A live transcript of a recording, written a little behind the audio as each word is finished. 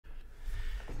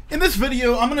In this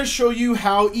video, I'm going to show you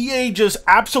how EA just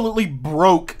absolutely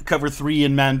broke Cover 3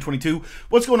 in Madden 22.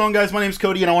 What's going on, guys? My name is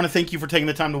Cody, and I want to thank you for taking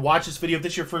the time to watch this video. If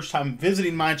this is your first time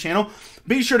visiting my channel,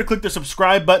 be sure to click the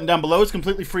subscribe button down below. It's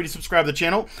completely free to subscribe to the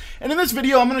channel. And in this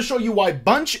video, I'm going to show you why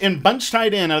bunch and bunch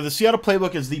tight end out of the Seattle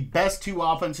Playbook is the best two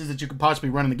offenses that you could possibly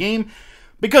run in the game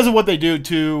because of what they do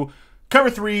to Cover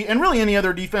 3, and really any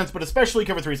other defense, but especially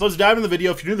Cover 3. So let's dive into the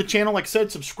video. If you're new to the channel, like I said,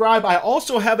 subscribe. I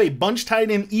also have a bunch tight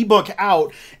end ebook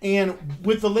out, and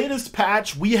with the latest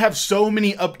patch, we have so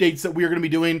many updates that we are going to be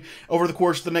doing over the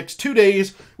course of the next 2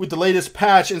 days with the latest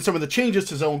patch and some of the changes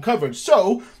to zone coverage.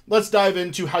 So let's dive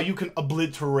into how you can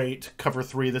obliterate Cover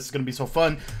 3. This is going to be so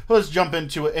fun. Let's jump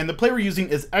into it. And the play we're using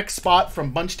is X-Spot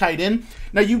from bunch tight end.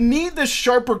 Now, you need this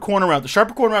sharper corner route. The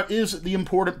sharper corner route is the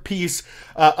important piece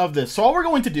of this. So all we're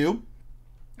going to do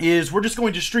is we're just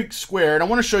going to streak square, and I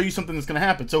want to show you something that's going to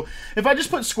happen. So if I just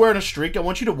put square in a streak, I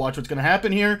want you to watch what's going to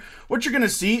happen here. What you're going to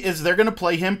see is they're going to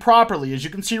play him properly. As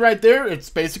you can see right there, it's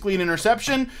basically an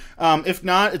interception. If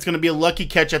not, it's going to be a lucky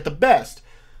catch at the best.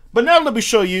 But now let me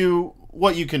show you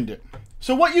what you can do.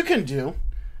 So what you can do,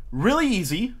 really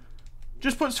easy,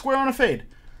 just put square on a fade.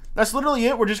 That's literally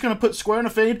it. We're just going to put square on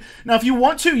a fade. Now, if you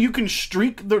want to, you can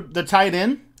streak the tight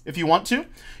end if you want to.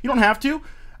 You don't have to.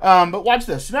 But watch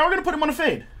this. So now we're going to put him on a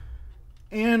fade.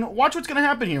 And watch what's going to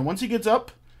happen here. Once he gets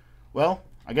up, well,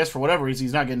 I guess for whatever reason,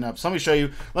 he's not getting up. So let me show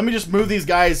you. Let me just move these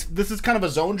guys. This is kind of a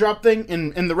zone drop thing.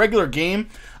 In the regular game,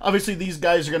 obviously these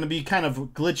guys are going to be kind of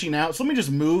glitching out. So let me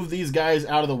just move these guys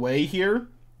out of the way here,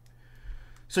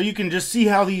 so you can just see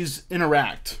how these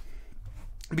interact.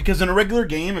 Because in a regular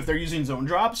game, if they're using zone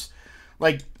drops,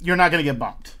 like, you're not going to get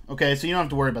bumped. Okay, so you don't have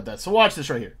to worry about that. So watch this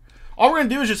right here. All we're going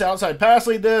to do is just outside pass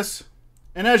lead this.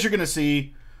 And as you're going to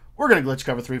see, we're going to glitch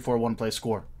Cover 3 for a one-play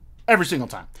score every single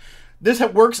time. This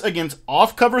works against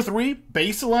off Cover 3,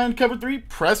 baseline Cover 3,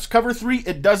 press Cover 3.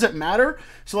 It doesn't matter.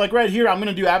 So like right here, I'm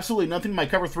going to do absolutely nothing in my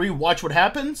Cover 3. Watch what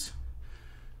happens.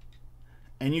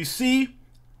 And you see,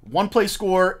 one-play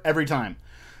score every time.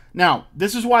 Now,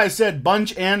 this is why I said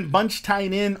bunch and bunch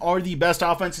tight end are the best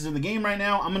offenses in the game right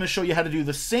now. I'm going to show you how to do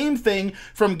the same thing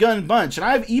from gun bunch. And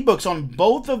I have ebooks on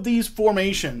both of these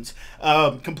formations.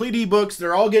 Complete ebooks.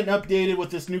 They're all getting updated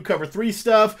with this new Cover 3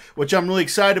 stuff, which I'm really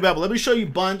excited about. But let me show you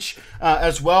bunch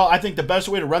as well. I think the best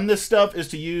way to run this stuff is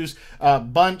to use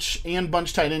bunch and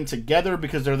bunch tight end together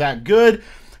because they're that good.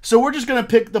 So we're just going to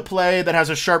pick the play that has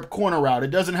a sharp corner route.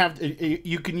 It doesn't have to,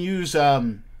 you can use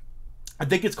I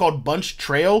think it's called bunch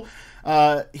trail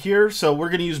here. So we're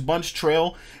going to use bunch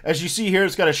trail. As you see here,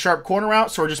 it's got a sharp corner route.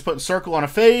 So we're just putting circle on a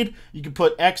fade. You can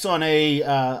put X on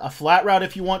a flat route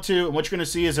if you want to. And what you're going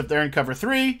to see is if they're in Cover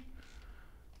 3,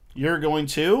 you're going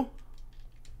to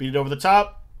beat it over the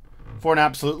top for an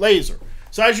absolute laser.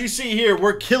 So as you see here,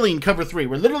 we're killing Cover 3.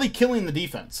 We're literally killing the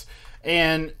defense.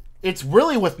 And it's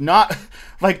really with not,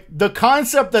 like, the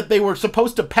concept that they were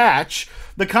supposed to patch,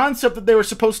 the concept that they were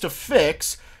supposed to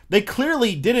fix, they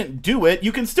clearly didn't do it.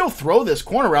 You can still throw this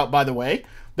corner out, by the way.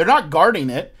 They're not guarding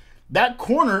it. That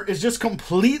corner is just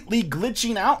completely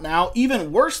glitching out now,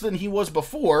 even worse than he was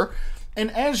before. And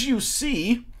as you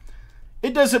see,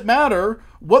 it doesn't matter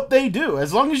what they do.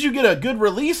 As long as you get a good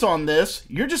release on this,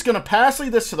 you're just going to pass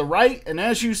lead this to the right. And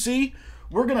as you see,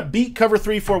 we're going to beat Cover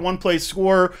 3 for a one-play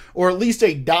score, or at least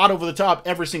a dot over the top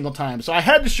every single time. So I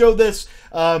had to show this.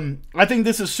 I think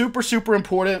this is super, super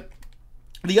important.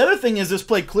 The other thing is this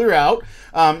play clear out.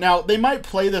 Now, they might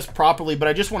play this properly, but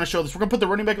I just want to show this. We're going to put the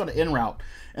running back on the in route,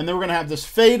 and then we're going to have this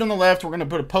fade on the left. We're going to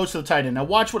put a post to the tight end. Now,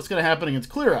 watch what's going to happen against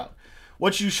clear out.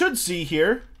 What you should see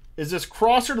here is this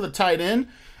crosser to the tight end.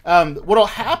 What will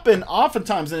happen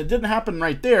oftentimes, and it didn't happen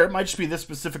right there, it might just be this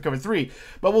specific Cover 3,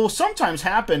 but what will sometimes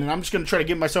happen, and I'm just going to try to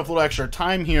give myself a little extra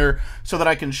time here so that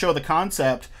I can show the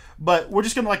concept, but we're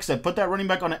just going to, like I said, put that running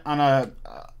back on a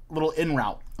little in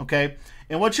route, okay?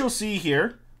 And what you'll see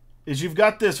here is you've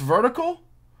got this vertical,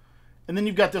 and then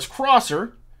you've got this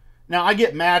crosser. Now, I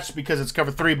get matched because it's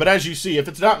Cover 3, but as you see, if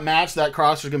it's not matched, that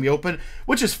crosser is going to be open,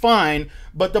 which is fine.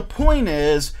 But the point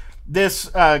is, this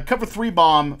Cover 3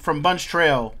 bomb from bunch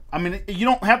trail, I mean, you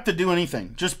don't have to do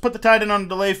anything. Just put the tight end on a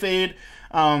delay fade.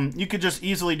 You could just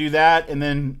easily do that and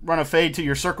then run a fade to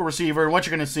your circle receiver. And what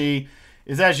you're going to see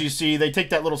is, as you see, they take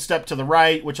that little step to the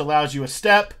right, which allows you a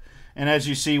step. And as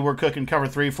you see, we're cooking Cover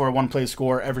 3 for a one-play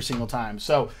score every single time.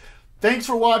 So thanks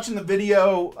for watching the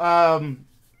video.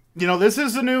 You know, this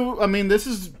is a new, I mean, this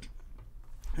is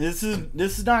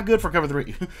not good for Cover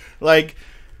 3. Like,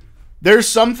 there's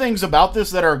some things about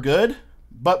this that are good,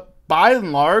 but by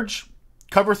and large,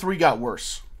 Cover 3 got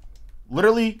worse.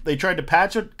 Literally, they tried to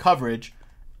patch a coverage,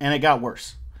 and it got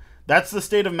worse. That's the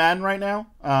state of Madden right now,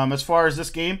 as far as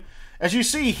this game. As you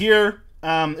see here,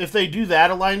 If they do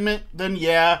that alignment, then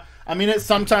yeah. I mean, it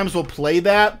sometimes will play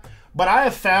that. But I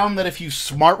have found that if you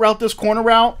smart route this corner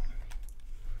route,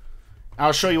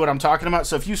 I'll show you what I'm talking about.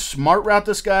 So if you smart route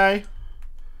this guy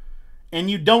and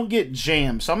you don't get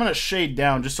jammed. So I'm going to shade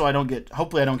down just so I don't get,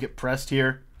 hopefully I don't get pressed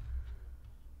here.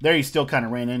 There he still kind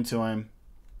of ran into him.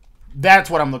 That's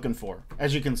what I'm looking for,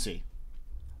 as you can see.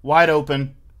 Wide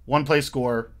open, one play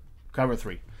score, cover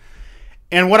 3.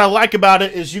 And what I like about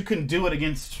it is you can do it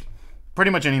against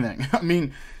pretty much anything. I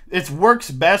mean, it works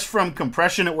best from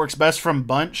compression. It works best from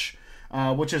bunch,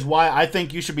 which is why I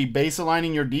think you should be base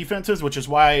aligning your defenses, which is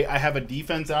why I have a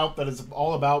defense out that is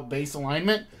all about base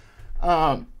alignment.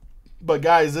 But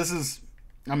guys, this is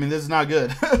not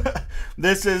good.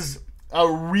 This is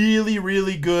a really,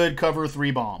 really good cover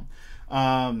 3 bomb.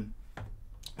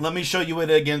 Let me show you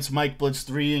it against Mike Blitz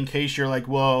 3 in case you're like,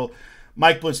 well,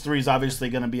 Mike Blitz 3 is obviously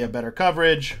going to be a better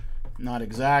coverage. Not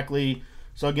exactly.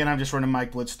 So again, I'm just running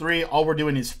Mike Blitz 3. All we're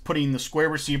doing is putting the square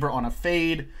receiver on a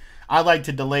fade. I like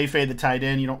to delay fade the tight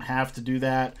end. You don't have to do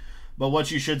that. But what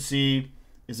you should see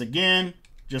is, again,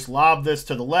 just lob this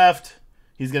to the left.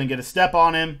 He's going to get a step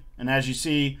on him. And as you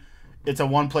see, it's a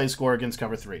one-play score against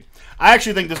cover 3. I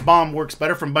actually think this bomb works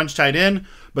better from bunch tight end.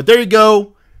 But there you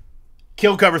go.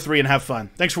 Kill cover 3 and have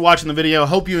fun. Thanks for watching the video.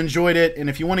 Hope you enjoyed it. And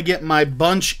if you want to get my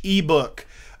bunch ebook,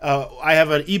 I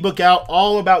have an ebook out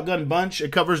all about gun bunch.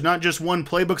 It covers not just one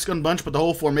playbook's gun bunch, but the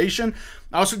whole formation.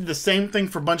 I also did the same thing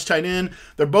for bunch tight end.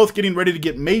 They're both getting ready to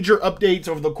get major updates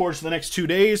over the course of the next 2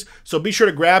 days. So be sure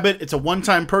to grab it. It's a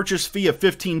one-time purchase fee of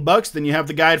 $15. Then you have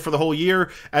the guide for the whole year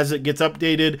as it gets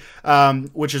updated,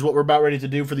 which is what we're about ready to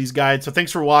do for these guides. So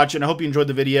thanks for watching. I hope you enjoyed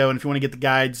the video. And if you want to get the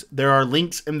guides, there are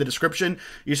links in the description.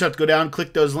 You just have to go down,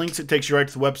 click those links. It takes you right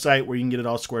to the website where you can get it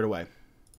all squared away.